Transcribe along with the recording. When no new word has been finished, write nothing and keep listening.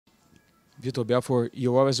Vitor Belfort,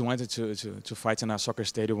 you always wanted to fight in a soccer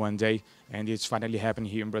stadium one day, and it's finally happened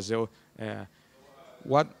here in Brazil. Uh,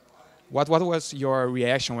 what what was your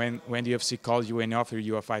reaction when the UFC called you and offered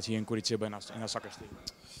you a fight here in Curitiba in a soccer stadium?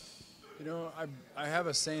 You know, I have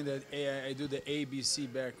a saying that I do the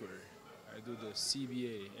ABC backward. I do the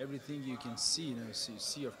CBA. Everything you can see, you know,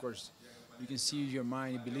 see of course, you can see with your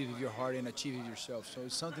mind, you believe with your heart, and achieve it yourself. So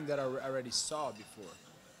it's something that I already saw before.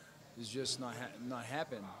 It's just not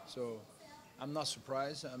happened. So I'm not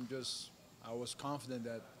surprised. I was confident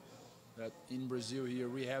that in Brazil here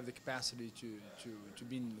we have the capacity to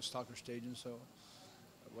be in the soccer stadium. So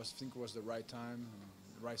I think it was the right time,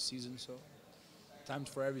 the right season. So times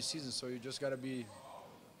for every season. So you just gotta be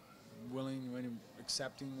willing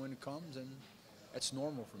accepting when it comes, and that's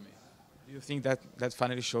normal for me. Do you think that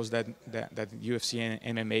finally shows that UFC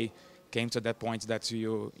and MMA came to that point that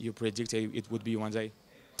you predicted it would be one day?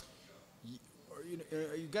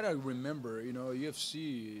 You gotta remember, you know,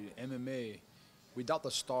 UFC, MMA, without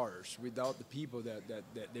the stars, without the people that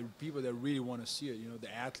the people that really want to see it, you know,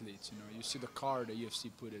 the athletes, you know, you see the car that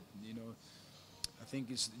UFC put it, you know, I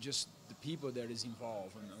think it's just the people that is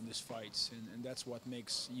involved on these fights, and that's what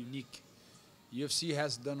makes unique. UFC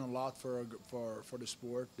has done a lot for the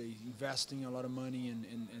sport. They investing a lot of money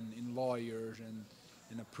in lawyers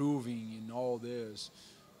and approving and all this,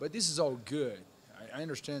 but this is all good. I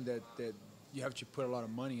understand that you have to put a lot of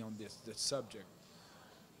money on this subject,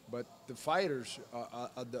 but the fighters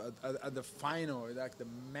at the final, like the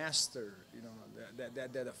master, you know,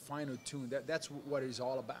 that the final tune. That's what it's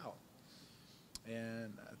all about.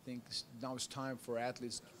 And I think now it's time for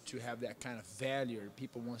athletes to have that kind of value.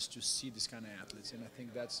 People wants to see this kind of athletes, and I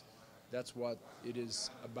think that's what it is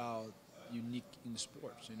about, unique in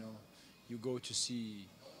sports. You know, you go to see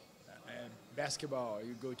basketball,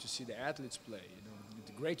 you go to see the athletes play. You know, it's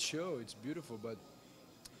a great show, it's beautiful, but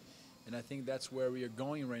and I think that's where we are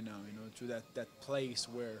going right now. You know, to that place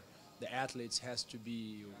where the athletes has to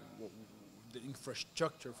be the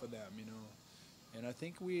infrastructure for them. You know, and I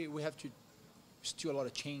think we have to still a lot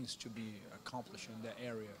of change to be accomplished in that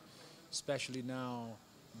area, especially now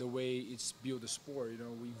the way it's built the sport. You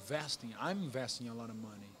know, I'm investing a lot of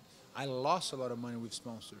money. I lost a lot of money with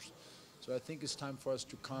sponsors. So I think it's time for us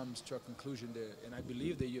to come to a conclusion there, and I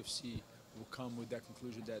believe the UFC will come with that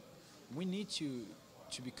conclusion that we need to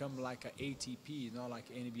become like an ATP, not like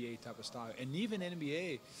NBA type of style. And even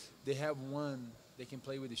NBA, they have one they can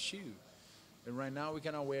play with the shoe. And right now we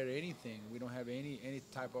cannot wear anything. We don't have any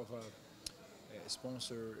type of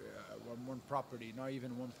sponsor, one property, not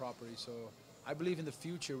even one property. So I believe in the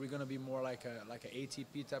future we're going to be more like a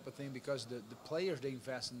ATP type of thing, because the players, they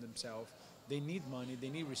invest in themselves. They need money, they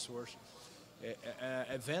need resource.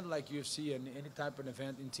 Event like UFC and any type of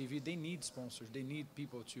event in TV, they need sponsors. They need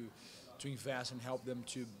people to invest and help them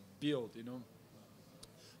to build. You know,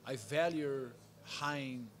 I value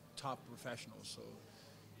hiring top professionals. So,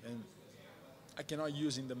 and I cannot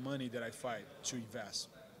using the money that I fight to invest.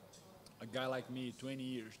 A guy like me, 20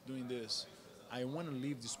 years doing this, I want to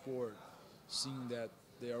leave the sport seeing that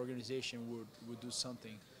the organization would do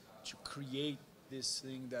something to create this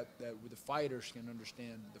thing that the fighters can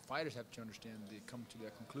understand. The fighters have to understand. They come to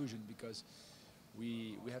that conclusion because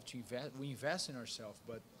we have to invest. We invest in ourselves,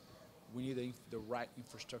 but we need the right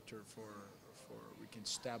infrastructure for we can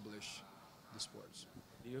establish the sports.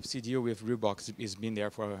 The UFC deal with Reebok has been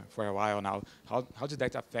there for a while now. How did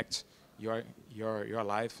that affect your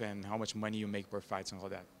life and how much money you make per fight and all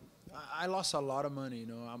that? I lost a lot of money. You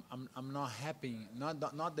know, I'm not happy. Not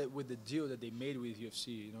that with the deal that they made with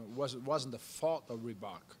UFC. You know, it wasn't the fault of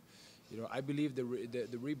Reebok. You know, I believe the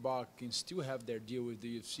Reebok can still have their deal with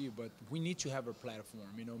the UFC, but we need to have a platform.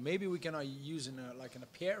 You know, maybe we cannot use like an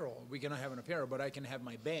apparel. We cannot have an apparel, but I can have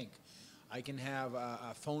my bank. I can have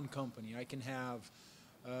a phone company. I can have,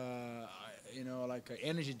 you know, like a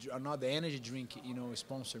energy, not the energy drink. You know,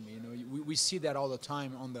 sponsor me. You know, we see that all the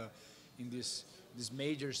time in this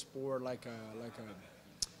major sport, like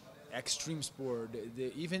a extreme sport.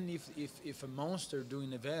 Even if a Monster doing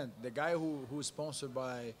an event, the guy who's sponsored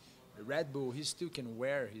by Red Bull, he still can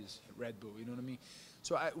wear his Red Bull. You know what I mean?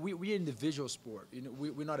 So we're individual sport. You know,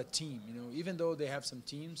 we're not a team. You know, even though they have some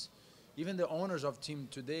teams, even the owners of team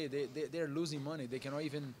today, they're losing money. They cannot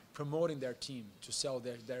even promoting their team to sell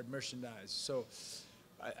their merchandise. So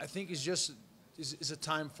I think it's a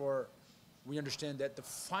time for we understand that the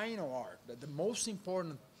final art, that the most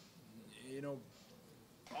important, you know,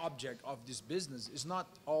 object of this business is not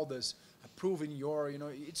all this approving your, you know,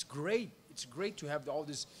 it's great. It's great to have all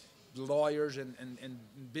these lawyers and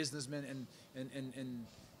businessmen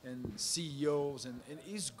and CEOs, and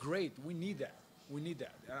it's great. We need that. We need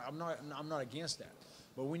that. I'm not against that.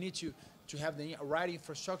 but we need to have the right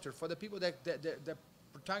infrastructure for the people that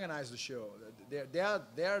protagonize the show.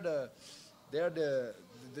 They're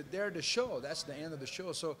the show. That's the end of the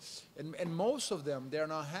show. So, and most of them, they're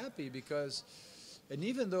not happy because, and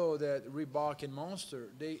even though that Reebok and Monster,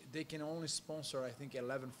 they can only sponsor, I think,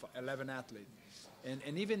 11 athletes.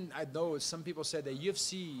 And even I know some people said that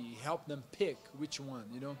UFC helped them pick which one,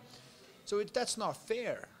 you know. So that's not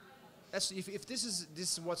fair. If this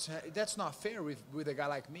is what's that's not fair with a guy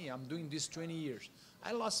like me. I'm doing this 20 years.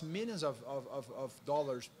 I lost millions of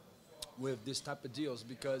dollars with this type of deals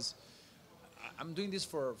because I'm doing this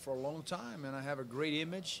for a long time and I have a great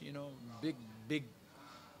image. You know,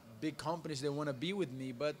 big companies, they want to be with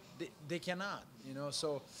me, but they cannot. You know,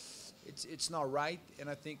 so it's not right, and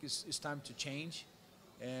I think it's time to change.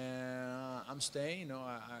 And I'm staying. You know,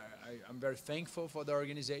 I'm very thankful for the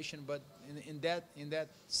organization, but in that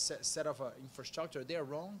set of infrastructure, they're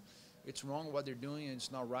wrong. It's wrong what they're doing, and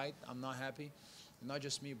it's not right. I'm not happy. Not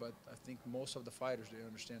just me, but I think most of the fighters, they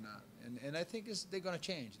understand that, and I think they're gonna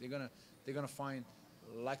change. They're gonna find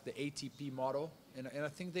like the ATP model, and I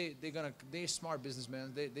think they're smart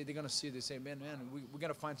businessmen. They're gonna see. They say, man, we're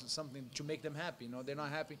gonna find something to make them happy. You know, they're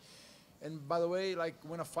not happy. And by the way, like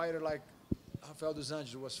when a fighter like Rafael dos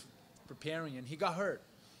Anjos was preparing and he got hurt,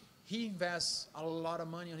 he invests a lot of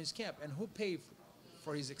money on his camp, and who paid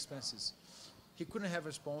for his expenses? He couldn't have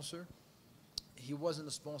a sponsor. He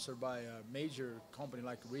wasn't sponsored by a major company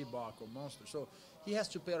like Reebok or Monster, so he has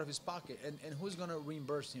to pay out of his pocket. And who's going to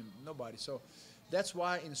reimburse him? Nobody. So that's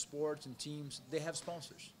why in sports and teams they have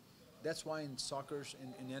sponsors. That's why in soccer,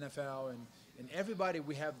 in NFL, and everybody,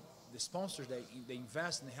 we have the sponsors. They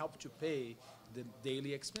invest and help to pay the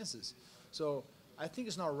daily expenses. So I think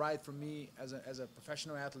it's not right for me as a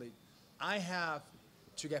professional athlete. I have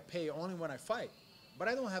to get paid only when I fight, but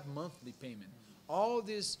I don't have monthly payment. All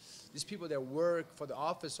these people that work for the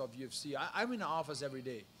office of UFC, I'm in the office every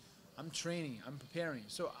day. I'm training, I'm preparing.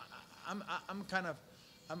 So I'm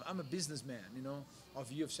a businessman, you know, of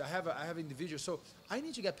UFC. I have individuals, so I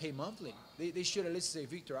need to get paid monthly. They should at least say,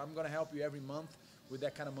 Victor, I'm gonna help you every month with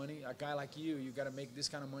that kind of money. A guy like you gotta make this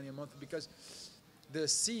kind of money a month, because the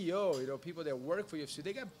CEO, you know, people that work for UFC,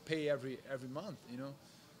 they get paid every month, you know.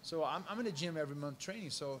 So I'm in the gym every month training.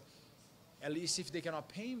 So at least if they cannot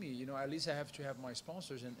pay me, you know, at least I have to have my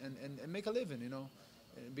sponsors and make a living, you know.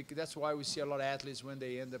 Because that's why we see a lot of athletes, when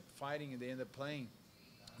they end up fighting and they end up playing,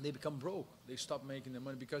 they become broke. They stop making their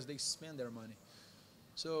money because they spend their money.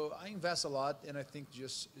 So I invest a lot, and I think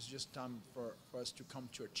it's just time for us to come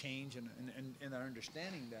to a change and our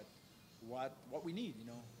understanding that what we need, you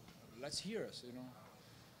know. Let's hear us, you know.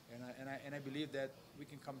 And I believe that we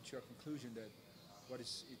can come to a conclusion that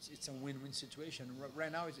it's a win-win situation.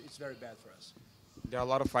 Right now, it's very bad for us. There are a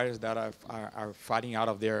lot of fighters that are fighting out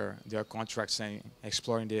of their contracts and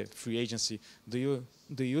exploring the free agency. Do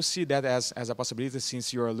you see that as a possibility,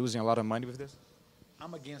 since you are losing a lot of money with this?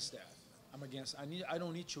 I'm against that. I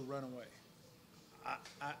don't need to run away.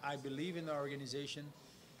 I believe in the organization.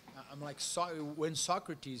 I'm like when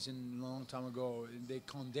Socrates, a long time ago, they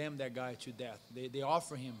condemned that guy to death. They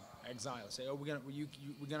offer him exile. Say, oh,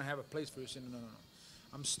 we're gonna have a place for you. Say, no.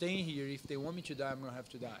 I'm staying here. If they want me to die, I'm gonna have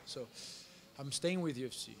to die. So I'm staying with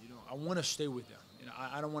UFC. You know, I want to stay with them. You know,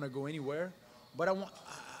 I don't want to go anywhere, but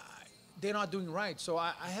they're not doing right. So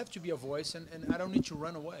I have to be a voice, and I don't need to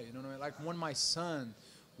run away. You know, like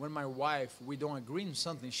when my wife, we don't agree on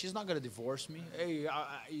something, she's not gonna divorce me. Hey,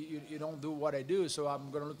 you don't do what I do, so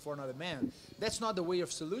I'm gonna look for another man. That's not the way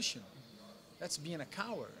of solution. That's being a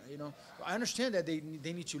coward, you know. I understand that they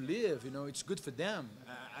need to live, you know. It's good for them.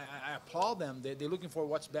 I applaud them. They're looking for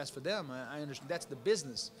what's best for them. I understand that's the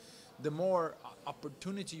business. The more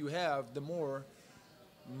opportunity you have, the more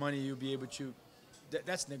money you'll be able to.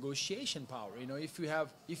 That's negotiation power, you know. If you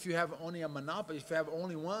have only a monopoly, if you have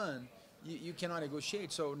only one, you cannot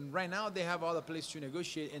negotiate. So right now they have other places to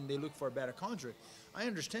negotiate, and they look for a better contract. I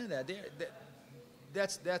understand that.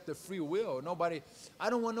 That's the free will. I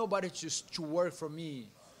don't want nobody to work for me,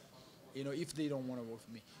 you know, if they don't want to work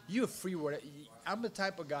for me. You're free. I'm the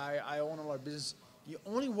type of guy, I own a lot of business. You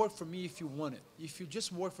only work for me if you want it. If you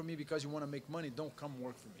just work for me because you want to make money, don't come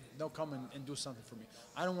work for me. Don't come and do something for me.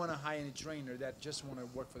 I don't want to hire any trainer that just want to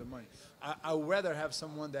work for the money. I would rather have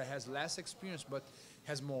someone that has less experience but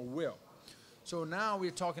has more will. So now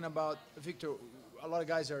we're talking about, Victor, a lot of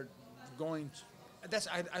guys are going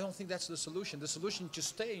I don't think that's the solution. The solution is to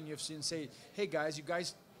stay in UFC and say, hey guys, you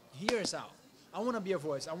guys hear us out. I want to be a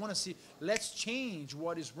voice. I want to see, let's change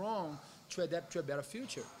what is wrong to adapt to a better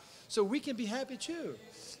future. So we can be happy too,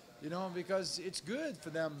 you know, because it's good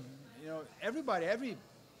for them. You know, everybody,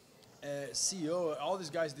 CEO, all these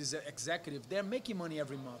guys, these executives, they're making money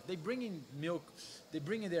every month. They bring in milk, they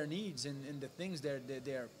bring in their needs and the things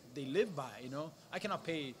they live by. You know, I cannot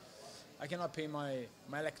pay my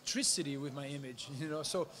electricity with my image. You know,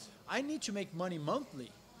 so I need to make money monthly.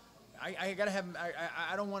 I gotta have.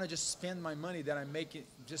 I don't want to just spend my money that I make it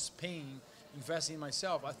just paying, investing in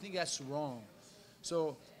myself. I think that's wrong.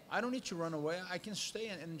 So I don't need to run away. I can stay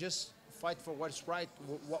and just fight for what's right,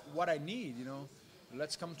 what I need. You know.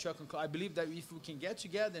 Let's come to a conclusion. I believe that if we can get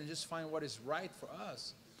together and just find what is right for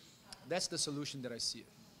us, that's the solution that I see.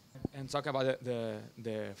 And talk about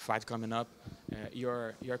the fight coming up.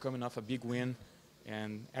 You're coming off a big win,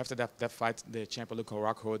 and after that fight, the champion Luke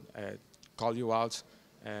Rockhold called you out.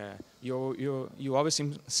 You always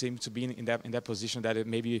seem to be in that position that it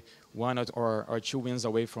maybe one or two wins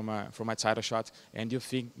away from a title shot. And you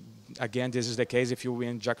think again this is the case? If you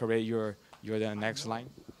win Jacare, you're the next line.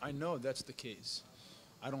 I know that's the case.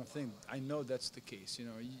 I know that's the case. You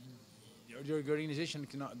know, your organization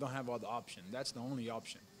don't have other option. That's the only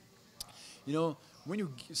option. You know, when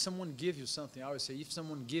someone gives you something, I always say, if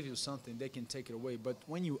someone gives you something, they can take it away. But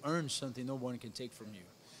when you earn something, no one can take from you.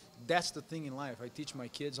 That's the thing in life. I teach my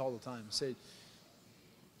kids all the time. I say,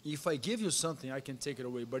 if I give you something, I can take it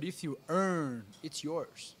away. But if you earn, it's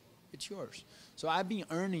yours. It's yours. So I've been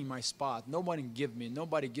earning my spot. Nobody give me,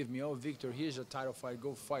 oh, Victor, here's a title fight,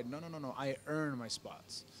 go fight. No. I earn my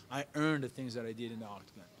spots. I earn the things that I did in the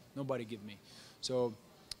octagon. Nobody give me. So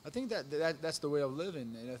I think that's the way of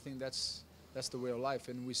living, and I think that's the way of life.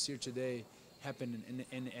 And we see today happen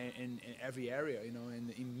in every area, you know,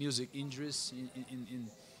 in music industries,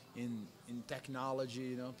 in technology,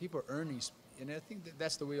 you know, people are earning, and I think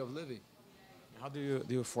that's the way of living. How do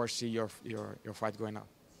you foresee your fight going on?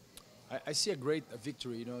 I see a great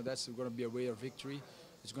victory. You know, that's going to be a way of victory.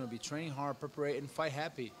 It's going to be training hard, prepare, and fight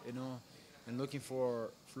happy. You know, and looking for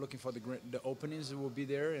the openings will be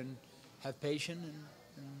there, and have patience,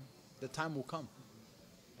 and the time will come.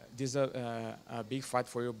 This is a big fight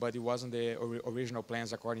for you, but it wasn't the original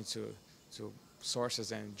plans according to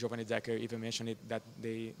sources. And Giovanni Decker even mentioned it, that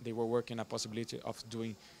they were working a possibility of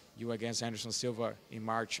doing you against Anderson Silva in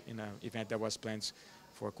March in an event that was planned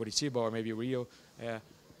for Curitiba or maybe Rio.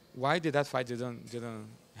 Why did that fight didn't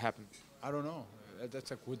happen? I don't know.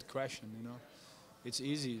 That's a good question. You know, it's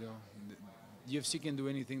easy. You know, the UFC can do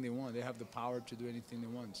anything they want. They have the power to do anything they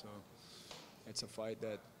want. So it's a fight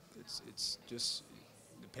that it's just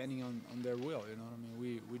depending on their will. You know what I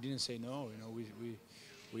mean? We didn't say no. You know,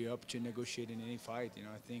 we up to negotiating any fight. You know,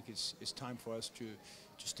 I think it's time for us to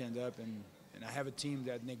stand up, and I have a team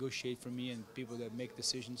that negotiate for me and people that make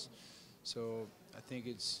decisions. So I think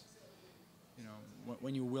it's, you know,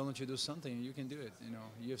 when you're willing to do something, you can do it. You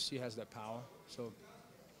know, UFC has that power. So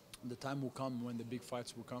the time will come when the big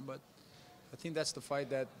fights will come. But I think that's the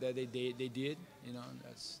fight that they did. You know,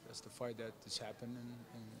 that's the fight that has happened,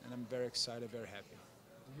 and I'm very excited, very happy.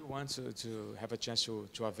 Do you want to have a chance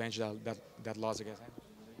to avenge that loss against him?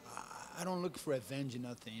 I don't look for revenge or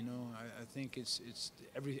nothing. You know, I think it's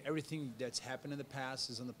everything that's happened in the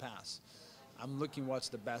past is in the past. I'm looking what's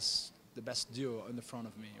the best deal in the front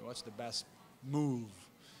of me. What's the best move?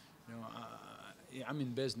 You know, I'm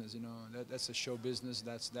in business. You know, that's a show business.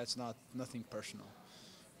 That's not nothing personal.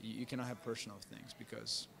 You cannot have personal things,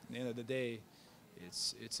 because at the end of the day,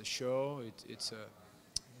 it's a show. It's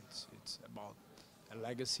about a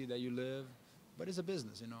legacy that you live, but it's a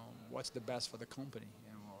business. You know, what's the best for the company?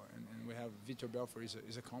 You know, and we have Vitor Belfort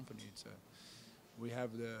is a company. We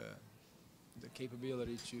have the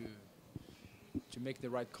capability to make the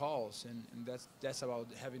right calls, and that's about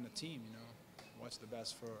having a team. You know, what's the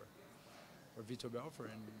best for Vitor Belfort,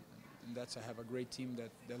 and that's I have a great team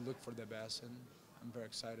that look for the best, and I'm very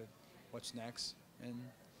excited. What's next? And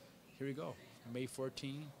here we go. May 14.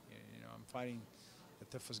 You know, I'm fighting the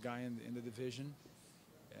toughest guy in the division,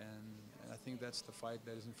 and I think that's the fight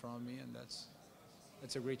that is in front of me, and that's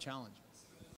a great challenge.